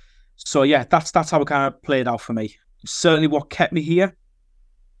was. So yeah, that's how it kind of played out for me. Certainly what kept me here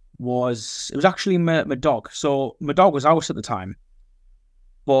was actually my dog. So my dog was out at the time,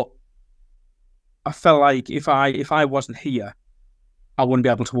 but I felt like if I wasn't here, I wouldn't be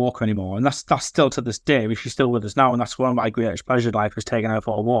able to walk her anymore. And that's still to this day. She's still with us now, and that's one of my greatest pleasures in life, is taking her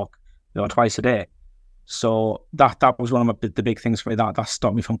for a walk, twice a day. So that was one of the big things for me that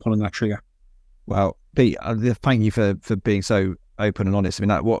stopped me from pulling that trigger. Well, Pete, thank you for being so open and honest. I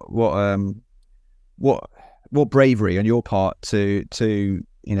mean, what bravery on your part to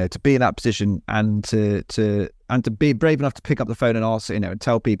be in that position, and to be brave enough to pick up the phone and ask, and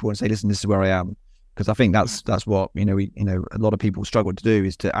tell people and say, listen, this is where I am. Because I think that's what a lot of people struggle to do,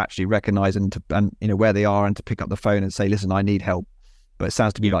 is to actually recognise and where they are, and to pick up the phone and say, listen, I need help. But it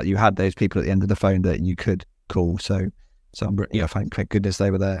sounds to me like you had those people at the end of the phone that you could call. So thank goodness they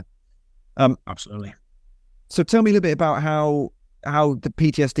were there. Absolutely. So tell me a little bit about how the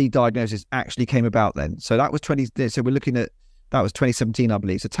PTSD diagnosis actually came about then. So that was so we're looking at, that was 2017, I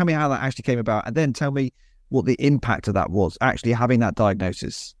believe. So tell me how that actually came about, and then tell me what the impact of that was, actually having that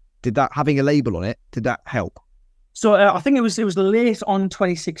diagnosis. Did that, having a label on it, did that help? So I think it was late on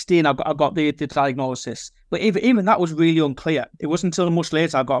 2016 I got the diagnosis, but even that was really unclear. It wasn't until much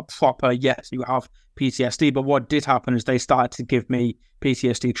later I got proper, yes, you have PTSD. But what did happen is they started to give me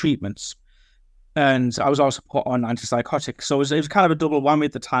PTSD treatments, and I was also put on antipsychotics. So it was kind of a double whammy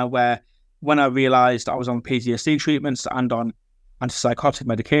at the time, where when I realised I was on PTSD treatments and on antipsychotic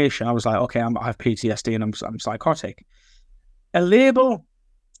medication, I was like, okay, I have PTSD and I'm psychotic. A label,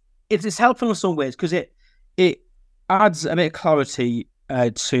 it's helpful in some ways, because it adds a bit of clarity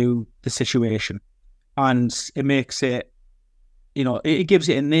to the situation, and it makes it, it gives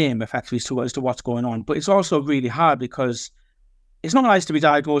it a name effectively as to what's going on. But it's also really hard, because it's not nice to be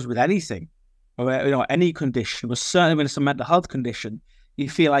diagnosed with anything, or any condition, but certainly when it's a mental health condition, you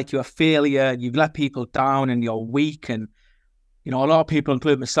feel like you're a failure, you've let people down, and you're weak. And a lot of people,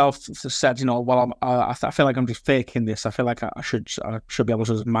 including myself, have said, well, I feel like I'm just faking this. I feel like I should be able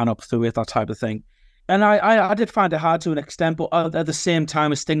to just man up through it, that type of thing. And I did find it hard to an extent, but at the same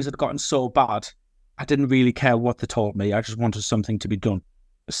time, as things had gotten so bad, I didn't really care what they told me. I just wanted something to be done.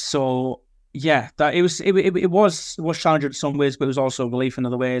 So yeah, that it was challenging in some ways, but it was also relief in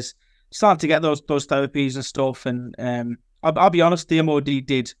other ways. Started to get those therapies and stuff, and I'll be honest, the MOD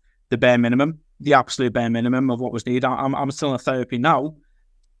did the bare minimum, the absolute bare minimum of what was needed. I'm still in therapy now,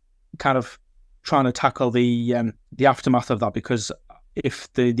 kind of trying to tackle the aftermath of that, because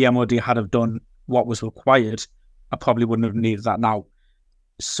if the MOD had have done what was required, I probably wouldn't have needed that now.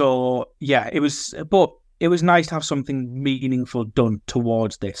 So yeah, it was nice to have something meaningful done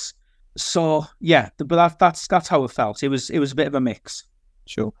towards this. So yeah, but that's how it felt. It was a bit of a mix.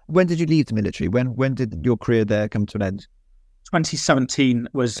 Sure. When did you leave the military? When did your career there come to an end? 2017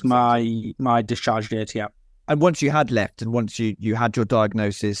 was my discharge date. Yeah. And once you had left, and once you had your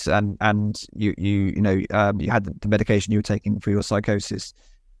diagnosis, and you had the medication you were taking for your psychosis,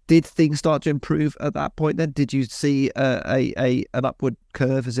 did things start to improve at that point? Then did you see an upward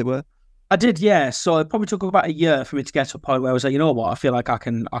curve, as it were? I did, yeah. So it probably took about a year for me to get to a point where I was like, you know what, I feel like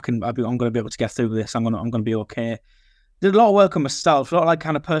I'm going to be able to get through this. I'm going to be okay. Did a lot of work on myself, a lot of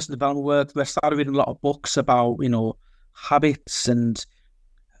kind of personal development work. I started reading a lot of books about habits and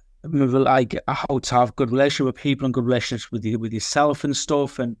like how to have good relationship with people and good relationships with yourself and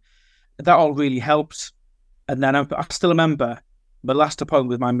stuff, and that all really helped. And then I still remember my last appointment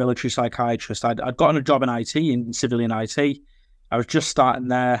with my military psychiatrist. I'd gotten a job in IT, in civilian IT. I was just starting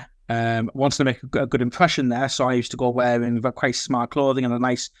there, wanted to make a good impression there, so I used to go wearing quite smart clothing and a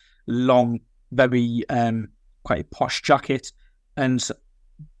nice long, very quite posh jacket. And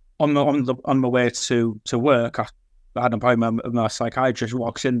on my way to work, I had an appointment with my psychiatrist.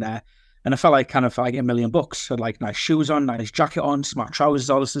 Walks in there, and I felt like kind of like $1 million. I had like nice shoes on, nice jacket on, smart trousers,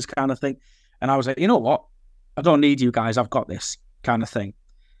 all this kind of thing. And I was like, you know what? I don't need you guys. I've got this kind of thing.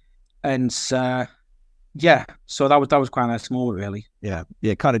 And yeah, so that was quite a nice moment, really. Yeah,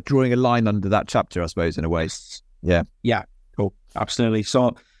 kind of drawing a line under that chapter, I suppose, in a way. Yeah. Cool. Absolutely.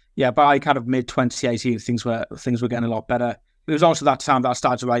 So yeah, by kind of mid 2018, things were getting a lot better. It was also that time that I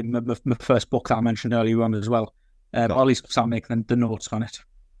started writing my first book that I mentioned earlier on as well. Or at least start making the notes on it.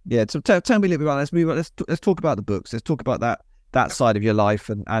 Yeah. So tell me a little bit about this. Let's talk about the books. Let's talk about that side of your life,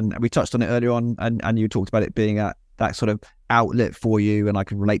 and we touched on it earlier on, and you talked about it being that sort of outlet for you, and I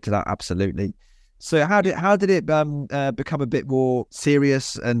can relate to that absolutely. So how did it become a bit more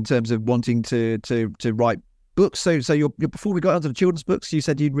serious in terms of wanting to write books? So you're before we got onto the children's books, you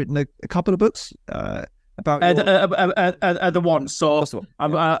said you'd written a couple of books about the one. So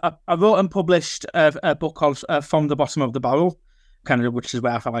I wrote and published a book called From the Bottom of the Barrel, kind of, which is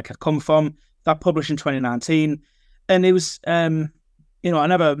where I felt like I'd come from. That published in 2019, and it was I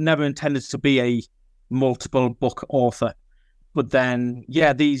never intended to be a multiple book author, but then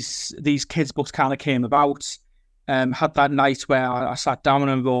these kids books kind of came about. Had that night where I sat down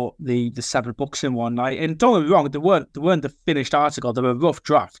and wrote the 7 books in one night. And don't get me wrong, they weren't the finished article. They were rough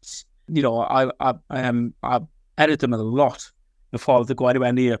drafts. I edit them a lot before they go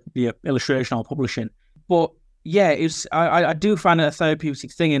anywhere near illustration or publishing. But yeah, I do find it a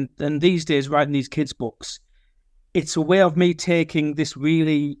therapeutic thing. And these days, writing these kids books, it's a way of me taking this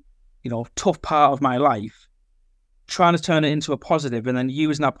really, tough part of my life, trying to turn it into a positive, and then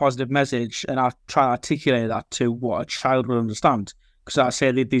using that positive message, and I try to articulate that to what a child will understand. Because I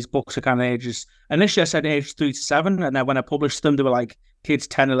say that these books are kind of ages, initially I said age 3 to 7, and then when I published them, they were like kids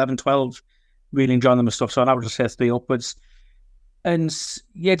 10, 11, 12, really enjoying them and stuff. So I would just say 3 upwards. And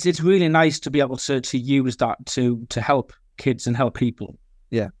yeah, it's really nice to be able to use that to help kids and help people.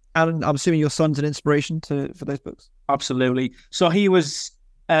 Yeah. And I'm assuming your son's an inspiration for those books? Absolutely. So he was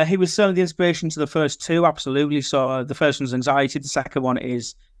certainly the inspiration to the first 2, absolutely. So the first one's anxiety, the second one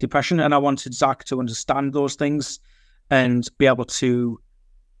is depression, and I wanted Zach to understand those things and be able to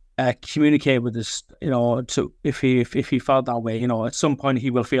communicate with us, to if he felt that way, at some point he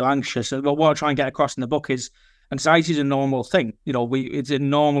will feel anxious. Well, what I try and get across in the book is anxiety is a normal thing. It's a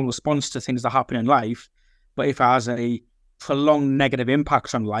normal response to things that happen in life, but if it has a prolonged negative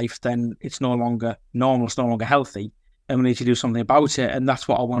impact on life, then it's no longer normal, it's no longer healthy, and we need to do something about it. And that's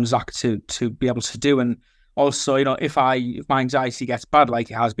what I want Zach to be able to do. And also, if my anxiety gets bad, like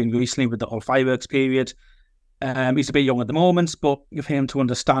it has been recently with the whole fireworks period, he's a bit young at the moment, but for him to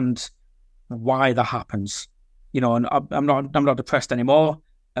understand why that happens, and I'm not depressed anymore,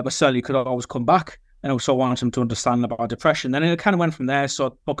 but certainly could always come back. And I also want him to understand about depression. And it kind of went from there.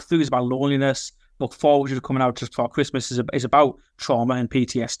 So book 3 is about loneliness. Book 4, which is coming out just before Christmas, is about trauma and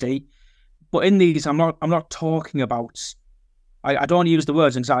PTSD. But in these, I'm not talking about. I don't use the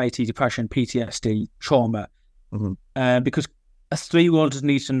words anxiety, depression, PTSD, trauma, because a 3-year-old just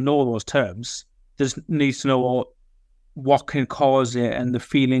needs to know those terms. Just needs to know what can cause it and the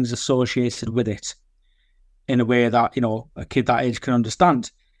feelings associated with it in a way that a kid that age can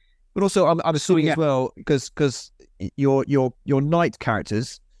understand. But also, I'm assuming as well, because your night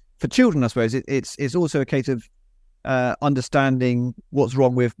characters for children, I suppose it's also a case of understanding what's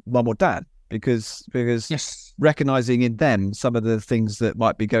wrong with mum or dad, because yes, recognizing in them some of the things that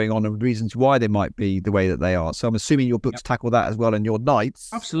might be going on and reasons why they might be the way that they are. So I'm assuming your books tackle that as well, and your nights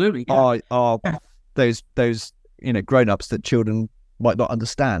absolutely are those grown-ups that children might not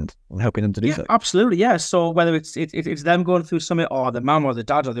understand, and helping them to do so. Absolutely, yeah. So whether it's them going through something, or the mum or the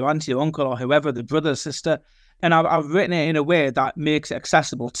dad or the auntie or uncle or whoever, the brother, sister, and I've written it in a way that makes it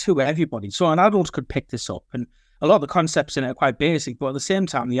accessible to everybody. So an adult could pick this up, and a lot of the concepts in it are quite basic, but at the same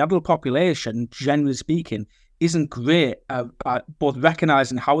time, the adult population, generally speaking, isn't great at both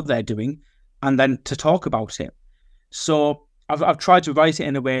recognizing how they're doing and then to talk about it. So I've tried to write it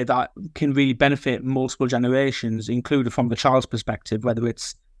in a way that can really benefit multiple generations, including from the child's perspective, whether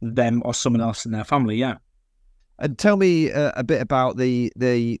it's them or someone else in their family. Yeah. And tell me a bit about the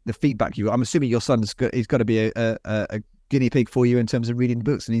feedback you. I'm assuming your son's he's got to be a guinea pig for you in terms of reading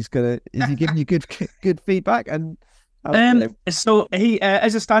books, and is he giving you good feedback? And so he,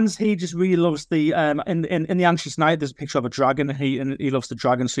 as it stands, he just really loves the in the Anxious Night. There's a picture of a dragon, and he loves the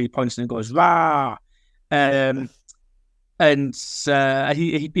dragon, so he points and goes rah. And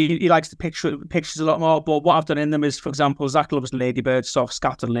he likes the pictures a lot more. But what I've done in them is, for example, Zach loves ladybirds, so I've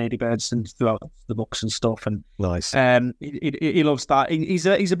scattered ladybirds and throughout the books and stuff. And nice. He loves that. He's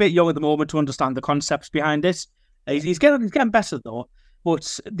a bit young at the moment to understand the concepts behind it. He's getting better though.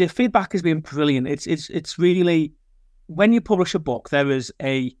 But the feedback has been brilliant. It's really, when you publish a book, there is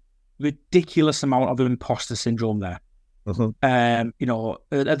a ridiculous amount of imposter syndrome there. At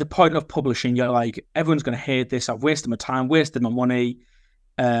the point of publishing, you're like, everyone's going to hate this. I've wasted my time, wasted my money.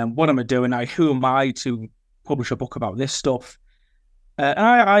 What am I doing now? Who am I to publish a book about this stuff? And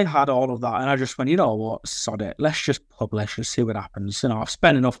I had all of that, and I just went, you know what, sod it. Let's just publish and see what happens. I've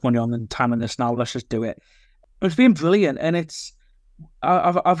spent enough money on the time on this now. Let's just do it. It's been brilliant, and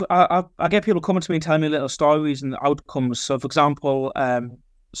I get people coming to me and telling me little stories and outcomes. So, for example,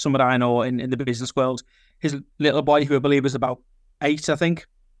 someone I know in the business world, his little boy, who I believe was about 8, I think,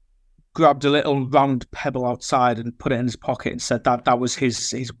 grabbed a little round pebble outside and put it in his pocket and said that was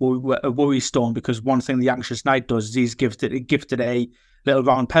his worry stone, because one thing the Anxious Knight does is he's gifted a little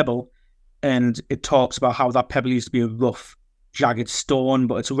round pebble, and it talks about how that pebble used to be a rough, jagged stone,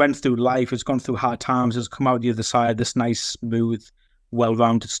 but it's went through life, it's gone through hard times, it's come out the other side, this nice, smooth,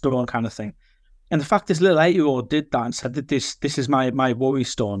 well-rounded stone kind of thing. And the fact this little 8-year-old did that and said that this is my worry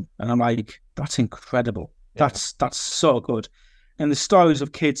stone, and I'm like, that's incredible. Yeah. That's so good. And the stories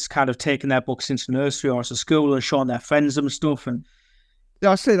of kids kind of taking their books into nursery or to school and showing their friends them and stuff. And yeah,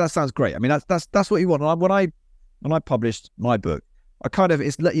 I say that sounds great. I mean, that's what you want. And when I published my book, I kind of,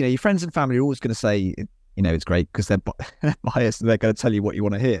 it's, you know, your friends and family are always going to say, you know, it's great because they're biased and they're going to tell you what you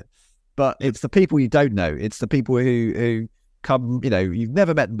want to hear. But it's the people you don't know. It's the people who come, you know, you've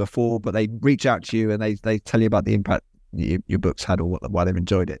never met them before, but they reach out to you and they tell you about the impact your book's had or why they've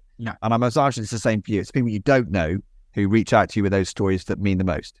enjoyed it. Yeah. And I'm actually it's the same for you. It's people you don't know who reach out to you with those stories that mean the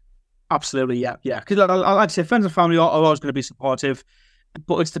most. Absolutely, yeah. Because I like to say, friends and family are always going to be supportive,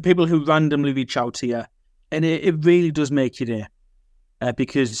 but it's the people who randomly reach out to you, and it really does make your day,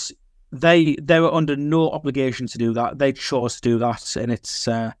 because they were under no obligation to do that. They chose to do that, and it's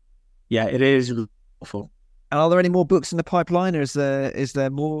it is awful. And are there any more books in the pipeline, or is there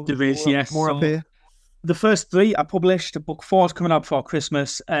more? There is, yes. More up here. The first 3 I published. Book 4 is coming out before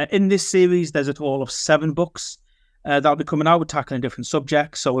Christmas. In this series, there's a total of 7 books. That'll be coming out. We're tackling different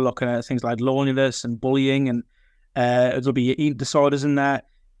subjects. So we're looking at things like loneliness and bullying, and there'll be eating disorders in there.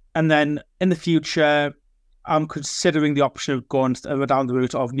 And then in the future, I'm considering the option of going down the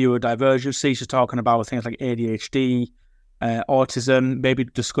route of neurodivergency. So talking about things like ADHD, autism, maybe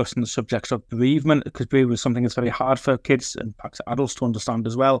discussing the subjects of bereavement, because bereavement is something that's very hard for kids and perhaps adults to understand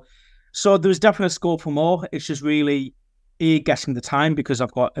as well. So there's definitely a scope for more. It's just really getting the time, because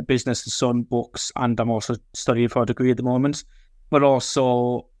I've got a business and son, books, and I'm also studying for a degree at the moment, but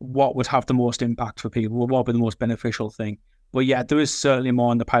also what would have the most impact for people, what would be the most beneficial thing. But yeah, there is certainly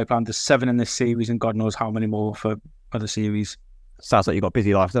more in the pipeline. There's 7 in this series, and God knows how many more for the series. Sounds like you've got a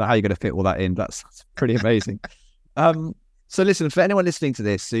busy life. I don't know how you're going to fit all that in. That's pretty amazing. So listen, for anyone listening to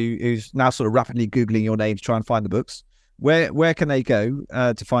this who's now sort of rapidly Googling your name to try and find the books, where can they go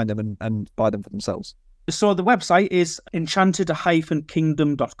to find them and buy them for themselves? So the website is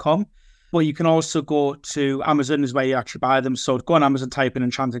enchanted-kingdom.com, but you can also go to Amazon is where you actually buy them. So go on Amazon, type in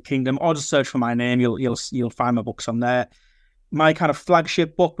Enchanted Kingdom, or just search for my name. You'll find my books on there. My kind of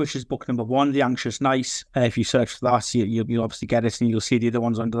flagship book, which is book number 1, The Anxious Knight. If you search for that, you'll obviously get it, and you'll see the other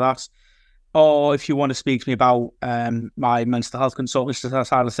ones under that. Or if you want to speak to me about my mental health consultant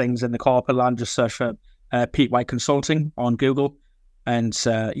side of things in the corporate land, just search for Pete White Consulting on Google, and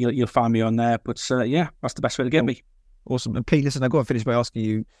you'll find me on there. But yeah, that's the best way to get me. Awesome. And Pete, listen, I've got to finish by asking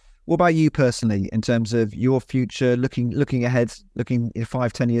you, what about you personally in terms of your future, looking ahead, looking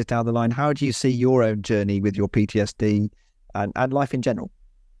 5-10 years down the line? How do you see your own journey with your PTSD and life in general?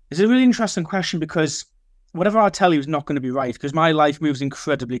 It's a really interesting question, because whatever I tell you is not going to be right, because my life moves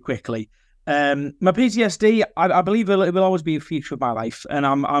incredibly quickly. My PTSD, I believe it will always be a feature of my life, and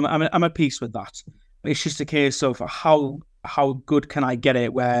I'm at peace with that. It's just a case of how good can I get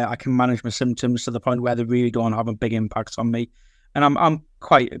it where I can manage my symptoms to the point where they really don't have a big impact on me, and I'm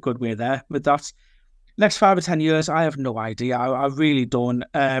quite a good way there with that. Next 5 or 10 years, I have no idea. I really don't.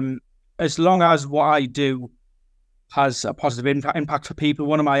 As long as what I do has a positive impact for people,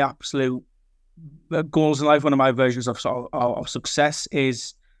 one of my absolute goals in life, one of my versions of success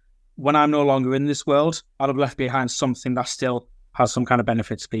is, when I'm no longer in this world, I'll have left behind something that still has some kind of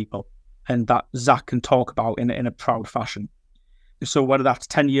benefit to people, and that Zach can talk about in a proud fashion. So whether that's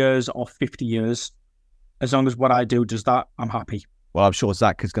 10 years or 50 years, as long as what I do does that, I'm happy. Well, I'm sure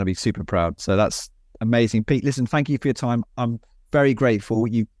Zach is going to be super proud. So that's amazing. Pete, listen, thank you for your time. I'm very grateful.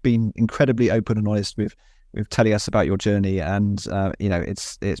 You've been incredibly open and honest with telling us about your journey, and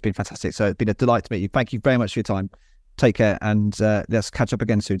it's been fantastic. So it's been a delight to meet you. Thank you very much for your time. Take care, and let's catch up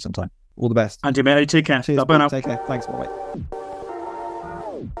again soon sometime. All the best. Andy, mate, take care. Cheers. Bye now. Take care. Thanks. Bye.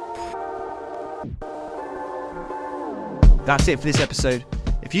 That's it for this episode.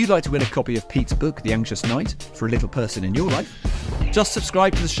 If you'd like to win a copy of Pete's book, The Anxious Knight, for a little person in your life, just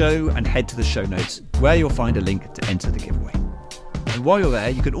subscribe to the show and head to the show notes, where you'll find a link to enter the giveaway. And while you're there,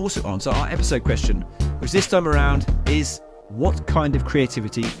 you can also answer our episode question, which this time around is, what kind of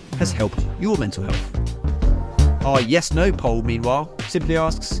creativity has helped your mental health? Our yes-no poll, meanwhile, simply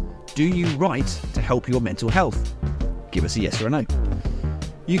asks, do you write to help your mental health? Give us a yes or a no.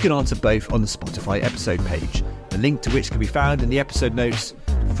 You can answer both on the Spotify episode page, the link to which can be found in the episode notes,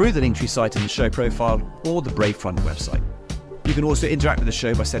 through the Linktree site in the show profile, or the Brave Front website. You can also interact with the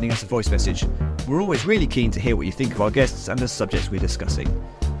show by sending us a voice message. We're always really keen to hear what you think of our guests and the subjects we're discussing.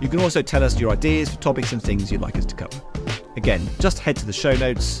 You can also tell us your ideas for topics and things you'd like us to cover. Again, just head to the show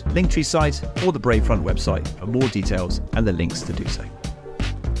notes, Linktree site, or the Brave Front website for more details and the links to do so.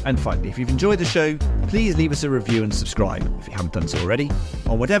 And finally, if you've enjoyed the show, please leave us a review and subscribe, if you haven't done so already,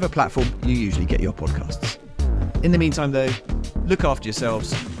 on whatever platform you usually get your podcasts. In the meantime though, look after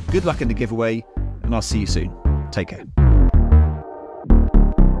yourselves, good luck in the giveaway, and I'll see you soon. Take care.